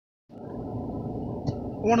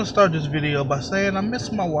I want to start this video by saying I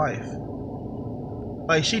miss my wife.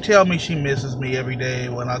 Like, she tell me she misses me every day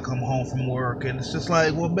when I come home from work, and it's just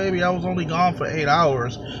like, well, baby, I was only gone for 8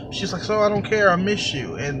 hours. She's like, so I don't care, I miss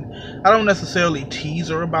you. And I don't necessarily tease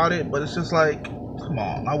her about it, but it's just like, come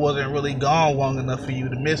on, I wasn't really gone long enough for you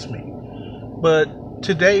to miss me. But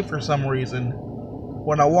today, for some reason,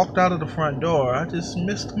 when I walked out of the front door, I just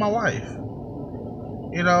missed my wife.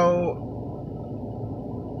 You know,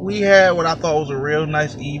 we had what I thought was a real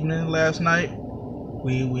nice evening last night.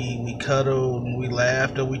 We cuddled and we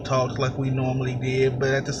laughed and we talked like we normally did, but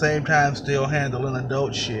at the same time still handling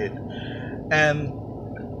adult shit. And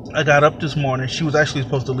I got up this morning. She was actually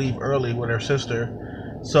supposed to leave early with her sister.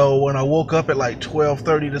 So when I woke up at like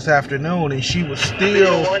 12:30 this afternoon and she was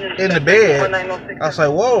still in the bed, I was like,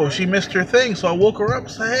 whoa, she missed her thing. So I woke her up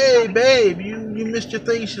and said, hey, babe, you missed your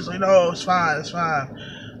thing. She's like, no, it's fine, it's fine. I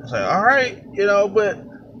was like, all right, but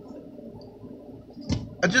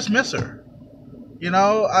I just miss her.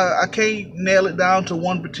 I can't nail it down to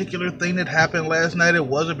one particular thing that happened last night. It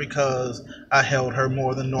wasn't because I held her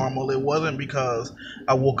more than normal. It wasn't because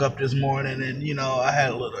I woke up this morning and, I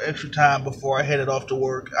had a little extra time before I headed off to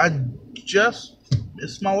work. I just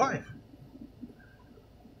miss my wife.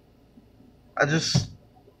 We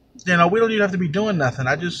don't even have to be doing nothing.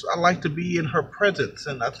 I like to be in her presence.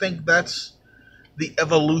 And I think that's the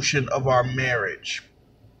evolution of our marriage.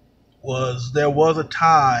 There was a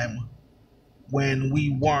time when we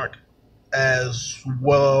weren't as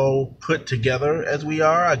well put together as we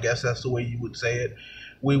are. I guess that's the way you would say it.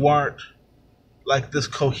 We weren't like this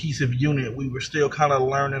cohesive unit. We were still kind of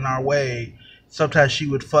learning our way. Sometimes she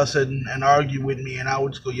would fuss and argue with me, and I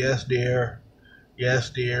would just go, yes, dear,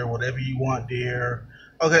 whatever you want, dear.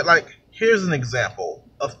 Okay, like, here's an example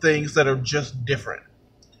of things that are just different.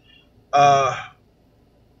 I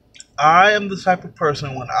am the type of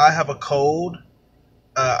person, when I have a cold,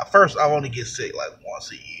 first, I only get sick like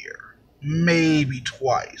once a year, maybe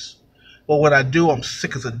twice. But when I do, I'm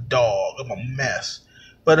sick as a dog. I'm a mess.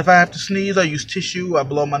 But if I have to sneeze, I use tissue. I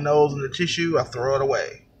blow my nose in the tissue. I throw it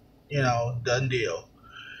away. Done deal.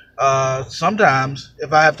 Sometimes,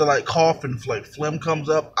 if I have to cough and phlegm comes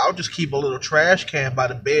up, I'll just keep a little trash can by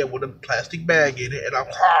the bed with a plastic bag in it,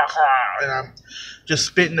 and I'm just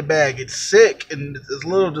spit in the bag. It's sick and it's a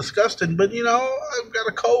little disgusting, but I've got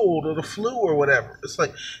a cold or the flu or whatever. It's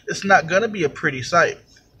like, it's not gonna be a pretty sight.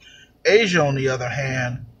 Asia, on the other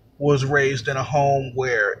hand, was raised in a home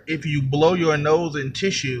where if you blow your nose in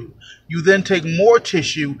tissue, you then take more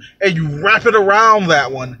tissue and you wrap it around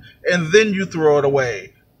that one, and then you throw it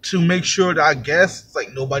away to make sure that, I guess,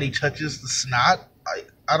 nobody touches the snot.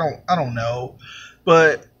 I don't know.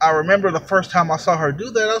 But I remember the first time I saw her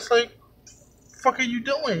do that, I was like, fuck are you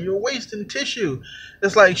doing? You're wasting tissue.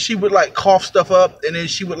 It's like she would cough stuff up and then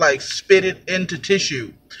she would spit it into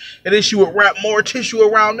tissue. And then she would wrap more tissue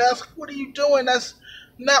around that. I was like, what are you doing? That's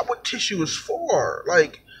not what tissue is for.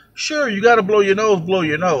 Sure, you gotta blow your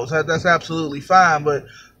nose. That's absolutely fine, but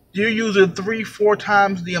you're using 3-4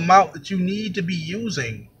 times the amount that you need to be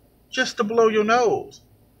using just to blow your nose.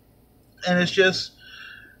 And it's just,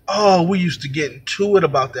 we used to get into it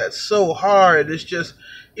about that so hard. It's just,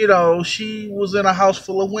 she was in a house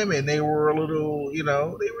full of women. They were a little,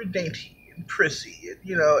 they were dainty and prissy. And,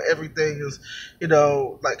 everything is,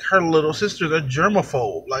 her little sisters are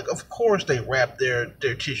germaphobe. Of course they wrap their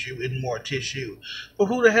tissue in more tissue. But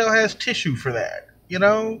who the hell has tissue for that,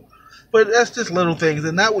 But that's just little things,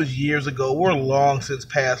 and that was years ago. We're long since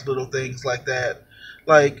past little things like that.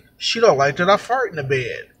 She don't like that I fart in the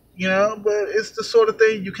bed, but it's the sort of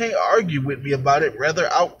thing you can't argue with me about it,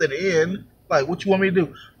 rather out than in. What you want me to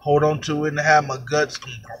do? Hold on to it and have my guts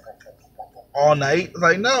all night?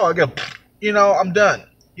 No, I go, I'm done.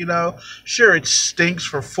 Sure, it stinks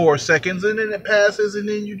for 4 seconds, and then it passes, and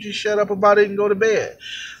then you just shut up about it and go to bed.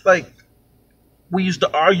 We used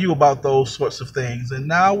to argue about those sorts of things, and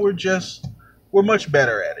now we're much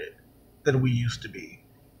better at it than we used to be.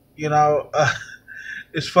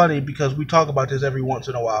 It's funny because we talk about this every once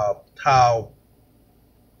in a while, how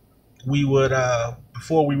we would,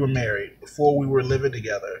 before we were married, before we were living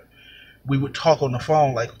together, we would talk on the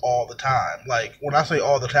phone all the time. When I say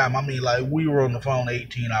all the time, I mean we were on the phone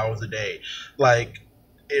 18 hours a day.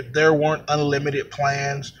 If there weren't unlimited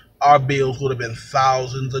plans, our bills would have been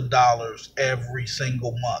thousands of dollars every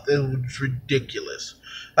single month. It was ridiculous.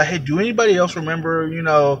 Hey, do anybody else remember,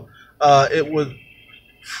 it was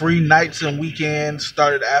free nights and weekends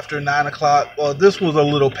started after 9 o'clock? Well, this was a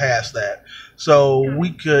little past that. So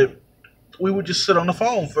we would just sit on the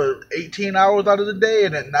phone for 18 hours out of the day,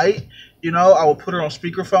 and at night, I would put her on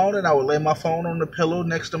speakerphone and I would lay my phone on the pillow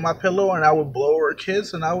next to my pillow and I would blow her a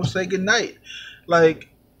kiss and I would say goodnight.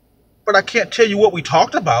 but I can't tell you what we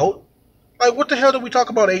talked about. Like, what the hell did we talk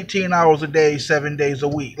about 18 hours a day, 7 days a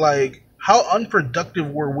week? Like, how unproductive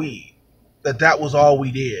were we that was all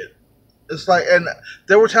we did? It's like, and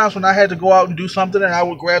there were times when I had to go out and do something, and I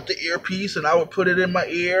would grab the earpiece and I would put it in my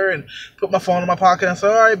ear and put my phone in my pocket and say,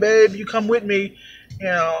 all right, babe, you come with me,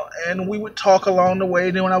 and we would talk along the way.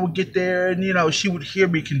 And then when I would get there, and, she would hear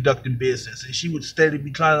me conducting business, and she would steadily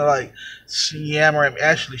be trying to, like, yammer at me.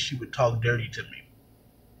 Actually, she would talk dirty to me.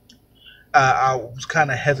 I was kind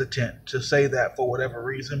of hesitant to say that for whatever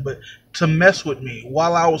reason, but to mess with me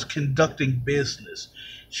while I was conducting business.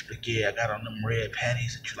 She'd be like, yeah, I got on them red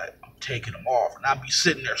panties, and you're like, I'm taking them off. And I'd be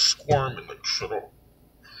sitting there squirming like, shut up.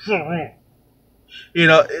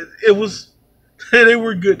 It was, they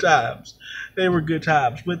were good times. They were good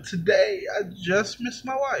times. But today, I just miss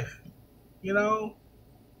my wife.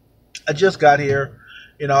 I just got here.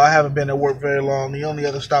 I haven't been at work very long. The only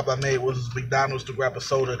other stop I made was McDonald's to grab a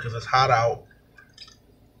soda because it's hot out.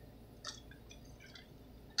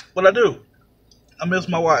 But I do. I miss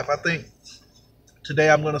my wife. I think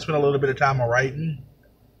today I'm going to spend a little bit of time writing.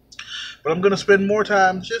 But I'm going to spend more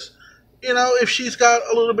time just, if she's got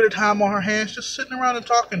a little bit of time on her hands, just sitting around and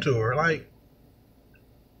talking to her. Like,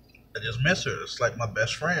 I just miss her. It's like my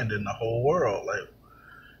best friend in the whole world. Like,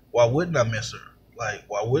 why wouldn't I miss her? Like,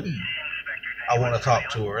 why wouldn't I want to talk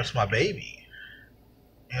to her? It's my baby.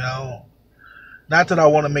 Not that I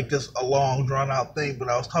want to make this a long, drawn-out thing, but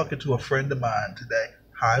I was talking to a friend of mine today.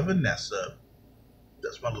 Hi, Vanessa.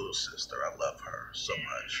 That's my little sister. I love her so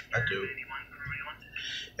much. I do.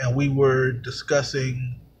 And we were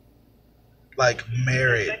discussing, like,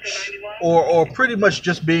 marriage. Or pretty much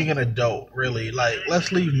just being an adult, really. Like,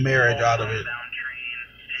 let's leave marriage out of it.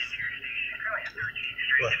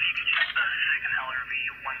 What?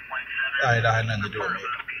 I had nothing to do with me.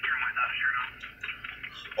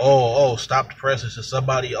 Oh, stop the presses. There's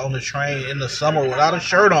somebody on the train in the summer without a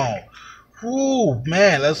shirt on. Ooh,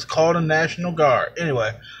 man, let's call the National Guard.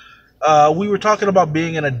 Anyway, we were talking about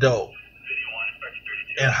being an adult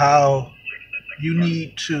and how you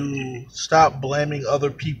need to stop blaming other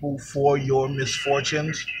people for your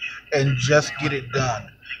misfortunes and just get it done.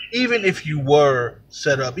 Even if you were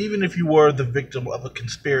set up, even if you were the victim of a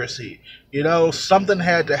conspiracy, something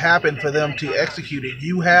had to happen for them to execute it.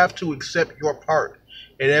 You have to accept your part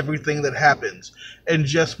in everything that happens and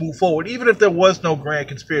just move forward. Even if there was no grand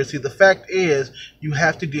conspiracy, the fact is you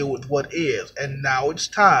have to deal with what is. And now it's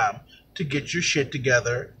time to get your shit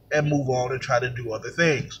together and move on and try to do other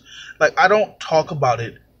things. Like, I don't talk about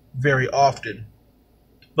it very often,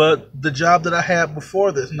 but the job that I had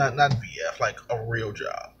before this, not VF, like a real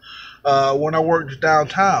job, when I worked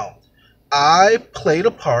downtown, I played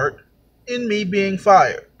a part in me being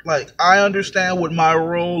fired. Like, I understand what my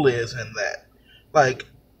role is in that. Like,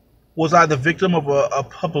 was I the victim of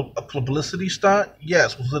a publicity stunt?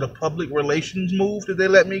 Yes. Was it a public relations move? Did they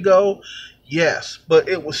let me go? Yes. But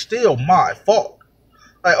it was still my fault.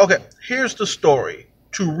 Like, okay, here's the story.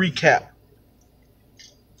 To recap,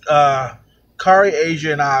 Kari,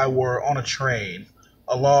 Asia, and I were on a train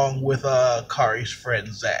along with Kari's friend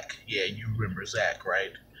Zach. Yeah, you remember Zach,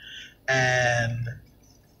 right? And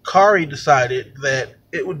Kari decided that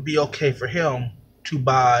it would be okay for him to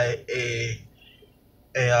buy a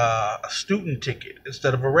student ticket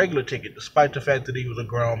instead of a regular ticket, despite the fact that he was a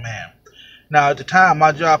grown man. Now, at the time,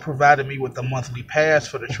 my job provided me with a monthly pass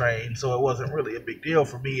for the train, so it wasn't really a big deal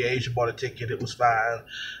for me. Asia bought a ticket. It was fine.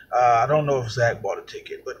 I don't know if Zach bought a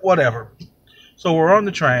ticket, but whatever. So we're on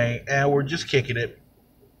the train, and we're just kicking it.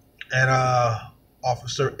 And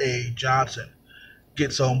Officer A. Johnson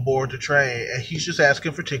gets on board the train, and he's just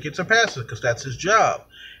asking for tickets and passes because that's his job.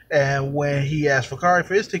 And when he asked for Kari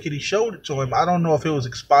for his ticket, he showed it to him. I don't know if it was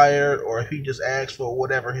expired or if he just asked for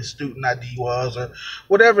whatever his student ID was or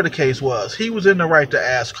whatever the case was. He was in the right to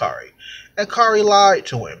ask Kari. And Kari lied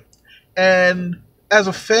to him. And as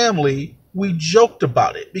a family, we joked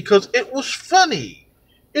about it because it was funny.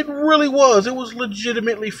 It really was. It was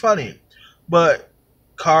legitimately funny. But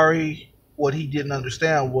Kari, what he didn't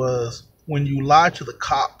understand was when you lie to the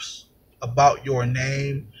cops about your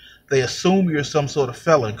name, they assume you're some sort of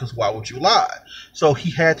felon because why would you lie? So he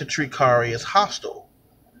had to treat Kari as hostile.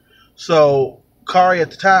 So Kari at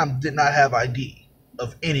the time did not have ID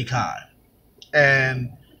of any kind.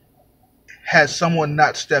 And had someone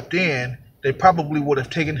not stepped in, they probably would have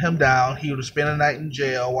taken him down. He would have spent a night in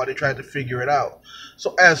jail while they tried to figure it out.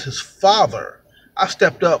 So as his father, I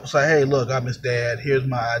stepped up and said, hey, look, I'm his dad. Here's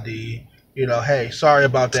my ID. Hey, sorry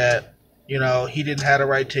about that. He didn't have the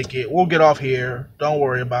right ticket. We'll get off here. Don't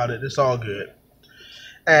worry about it. It's all good.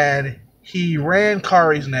 And he ran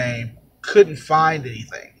Kari's name, couldn't find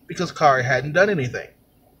anything because Kari hadn't done anything.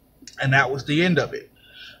 And that was the end of it.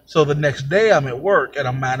 So the next day I'm at work and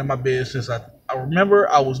I'm minding my business. I remember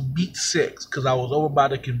I was beat six because I was over by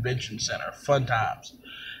the convention center. Fun times.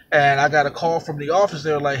 And I got a call from the office.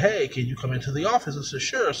 They were like, hey, can you come into the office? I said,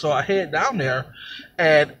 sure. So I head down there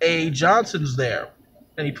and A. Johnson's there.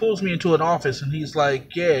 And he pulls me into an office and he's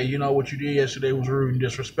like, yeah, you know, what you did yesterday was rude and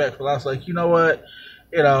disrespectful. I was like, you know what?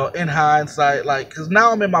 You know, in hindsight, like, because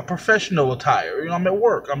now I'm in my professional attire. You know, I'm at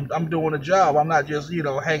work. I'm doing a job. I'm not just, you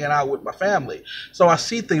know, hanging out with my family. So I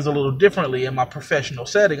see things a little differently in my professional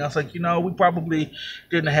setting. I was like, you know, we probably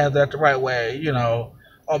didn't have that the right way. You know,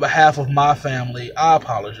 on behalf of my family, I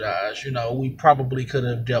apologize. You know, we probably could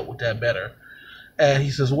have dealt with that better. And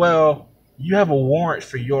he says, well, you have a warrant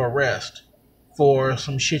for your arrest for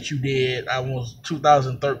some shit you did. I was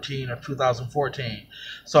 2013 or 2014.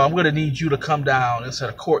 So I'm going to need you to come down and set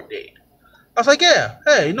a court date. I was like, yeah,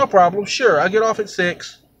 hey, no problem. Sure. I get off at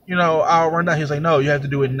 6. You know, I'll run down. He's like, no, you have to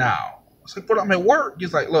do it now. I was like, but I'm at work.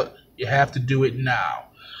 He's like, look, you have to do it now.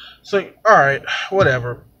 So, all right,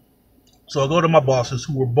 whatever. So I go to my bosses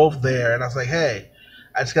who were both there. And I was like, hey,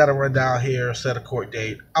 I just got to run down here, set a court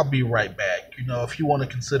date. I'll be right back. You know, if you want to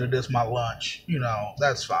consider this my lunch, you know,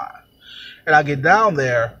 that's fine. And I get down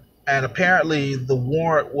there, and apparently the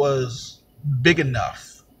warrant was big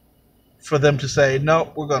enough for them to say,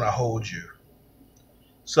 nope, we're going to hold you.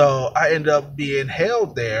 So I end up being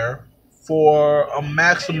held there for a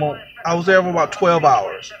maximum, I was there for about 12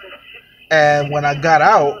 hours. And when I got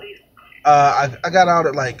out, I got out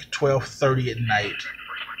at like 12:30 at night.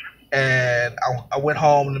 And I went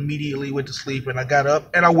home and immediately went to sleep, and I got up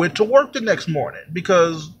and I went to work the next morning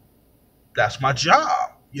because that's my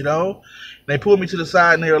job, you know. They pulled me to the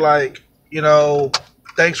side and they were like, you know,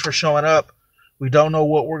 thanks for showing up. We don't know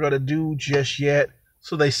what we're going to do just yet.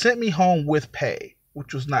 So they sent me home with pay,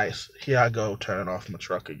 which was nice. Here I go, turning off my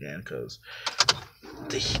truck again because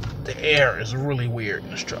the air is really weird in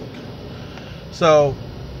this truck. So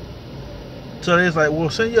they was like, we'll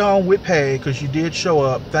send you home with pay because you did show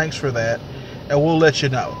up. Thanks for that. And we'll let you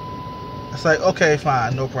know. It's like, okay,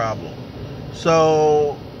 fine, no problem.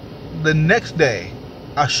 So the next day,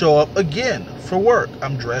 I show up again for work.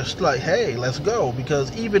 I'm dressed like, hey, let's go.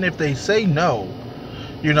 Because even if they say no,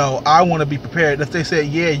 you know, I want to be prepared. If they say,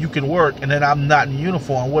 yeah, you can work, and then I'm not in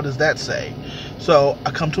uniform, what does that say? So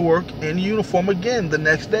I come to work in uniform again the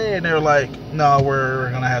next day, and they're like, no, we're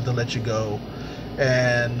going to have to let you go.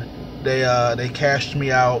 And they cashed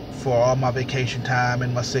me out for all my vacation time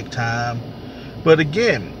and my sick time. But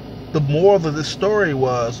again, the moral of this story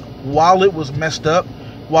was, while it was messed up,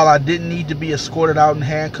 while I didn't need to be escorted out in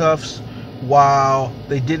handcuffs, while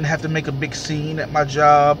they didn't have to make a big scene at my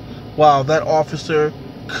job, while that officer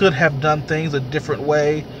could have done things a different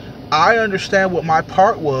way, I understand what my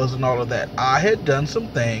part was in all of that. I had done some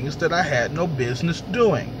things that I had no business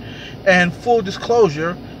doing. And full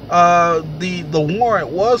disclosure, the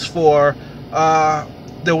warrant was for,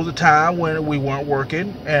 there was a time when we weren't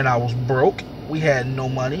working and I was broke. We had no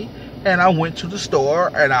money. And I went to the store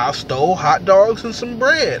and I stole hot dogs and some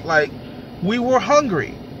bread. Like, we were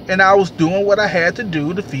hungry. And I was doing what I had to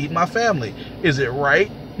do to feed my family. Is it right?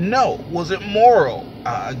 No. Was it moral?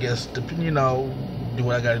 I guess, you know, do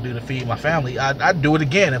what I got to do to feed my family. I'd do it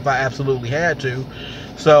again if I absolutely had to.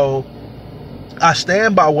 So, I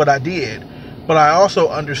stand by what I did. But I also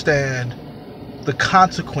understand the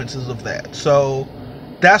consequences of that. So,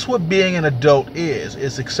 that's what being an adult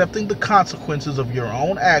is accepting the consequences of your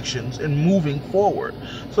own actions and moving forward.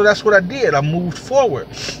 So that's what I did. I moved forward.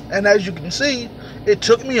 And as you can see, it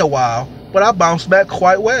took me a while, but I bounced back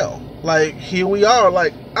quite well. Like, here we are.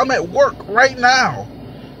 Like, I'm at work right now.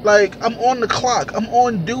 Like, I'm on the clock. I'm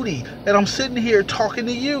on duty. And I'm sitting here talking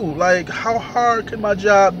to you. Like, how hard can my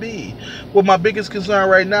job be? Well, my biggest concern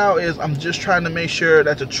right now is I'm just trying to make sure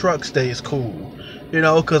that the truck stays cool. You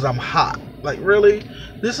know, because I'm hot. Like, really?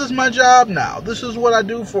 This is my job now. This is what I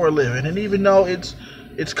do for a living. And even though it's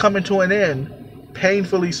coming to an end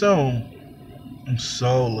painfully soon, I'm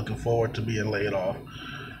so looking forward to being laid off.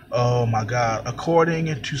 Oh my God.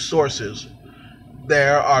 According to sources,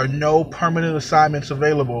 there are no permanent assignments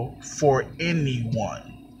available for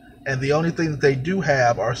anyone. And the only thing that they do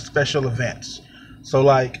have are special events. So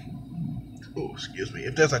like,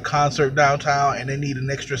 if there's a concert downtown and they need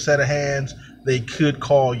an extra set of hands, they could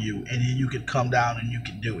call you and then you could come down and you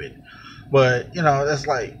could do it. But, you know, that's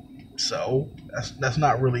like, so that's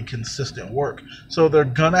not really consistent work. So they're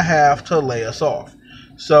gonna have to lay us off.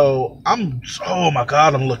 So oh my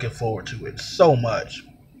God, I'm looking forward to it so much.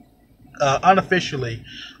 Unofficially,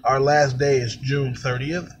 our last day is June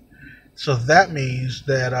 30th. So that means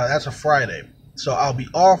that that's a Friday. So I'll be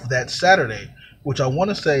off that Saturday. which I want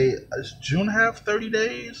to say is June half 30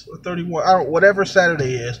 days or 31. I don't, whatever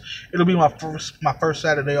Saturday is, it'll be my first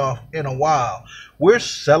Saturday off in a while. We're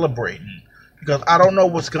celebrating because I don't know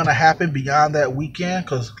what's gonna happen beyond that weekend.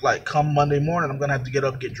 Because like come Monday morning, I'm gonna have to get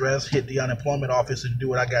up, get dressed, hit the unemployment office, and do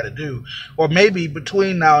what I got to do. Or maybe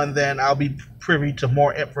between now and then, I'll be privy to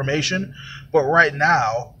more information. But right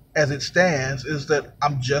now, as it stands, is that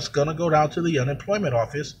I'm just gonna go down to the unemployment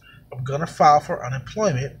office. I'm gonna file for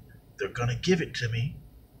unemployment. They're gonna give it to me,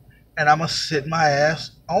 and I'm gonna sit my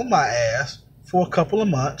ass on my ass for a couple of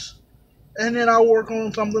months, and then I'll work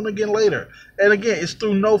on something again later. And again, it's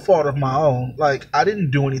through no fault of my own. Like, I didn't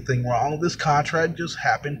do anything wrong. This contract just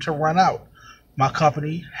happened to run out. My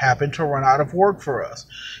company happened to run out of work for us.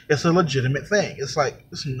 It's a legitimate thing. It's like,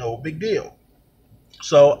 it's no big deal.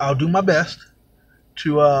 So I'll do my best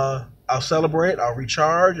to, I'll celebrate, I'll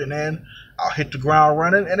recharge, and then I'll hit the ground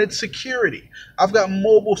running. And it's security. I've got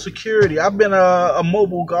mobile security. I've been a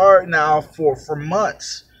mobile guard now for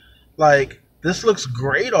months. Like, this looks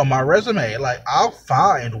great on my resume. Like, I'll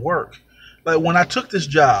find work. Like, when I took this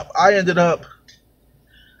job, I had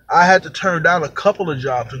to turn down a couple of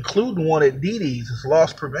jobs, including one at Dee Dee's, it's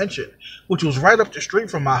loss prevention, which was right up the street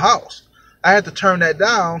from my house. I had to turn that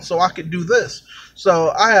down so I could do this.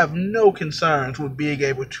 So I have no concerns with being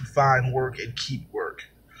able to find work and keep work.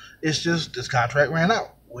 It's just this contract ran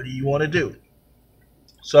out. What do you want to do?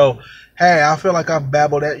 So, hey, I feel like I've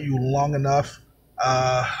babbled at you long enough.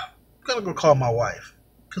 I'm going to go call my wife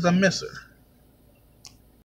because I miss her.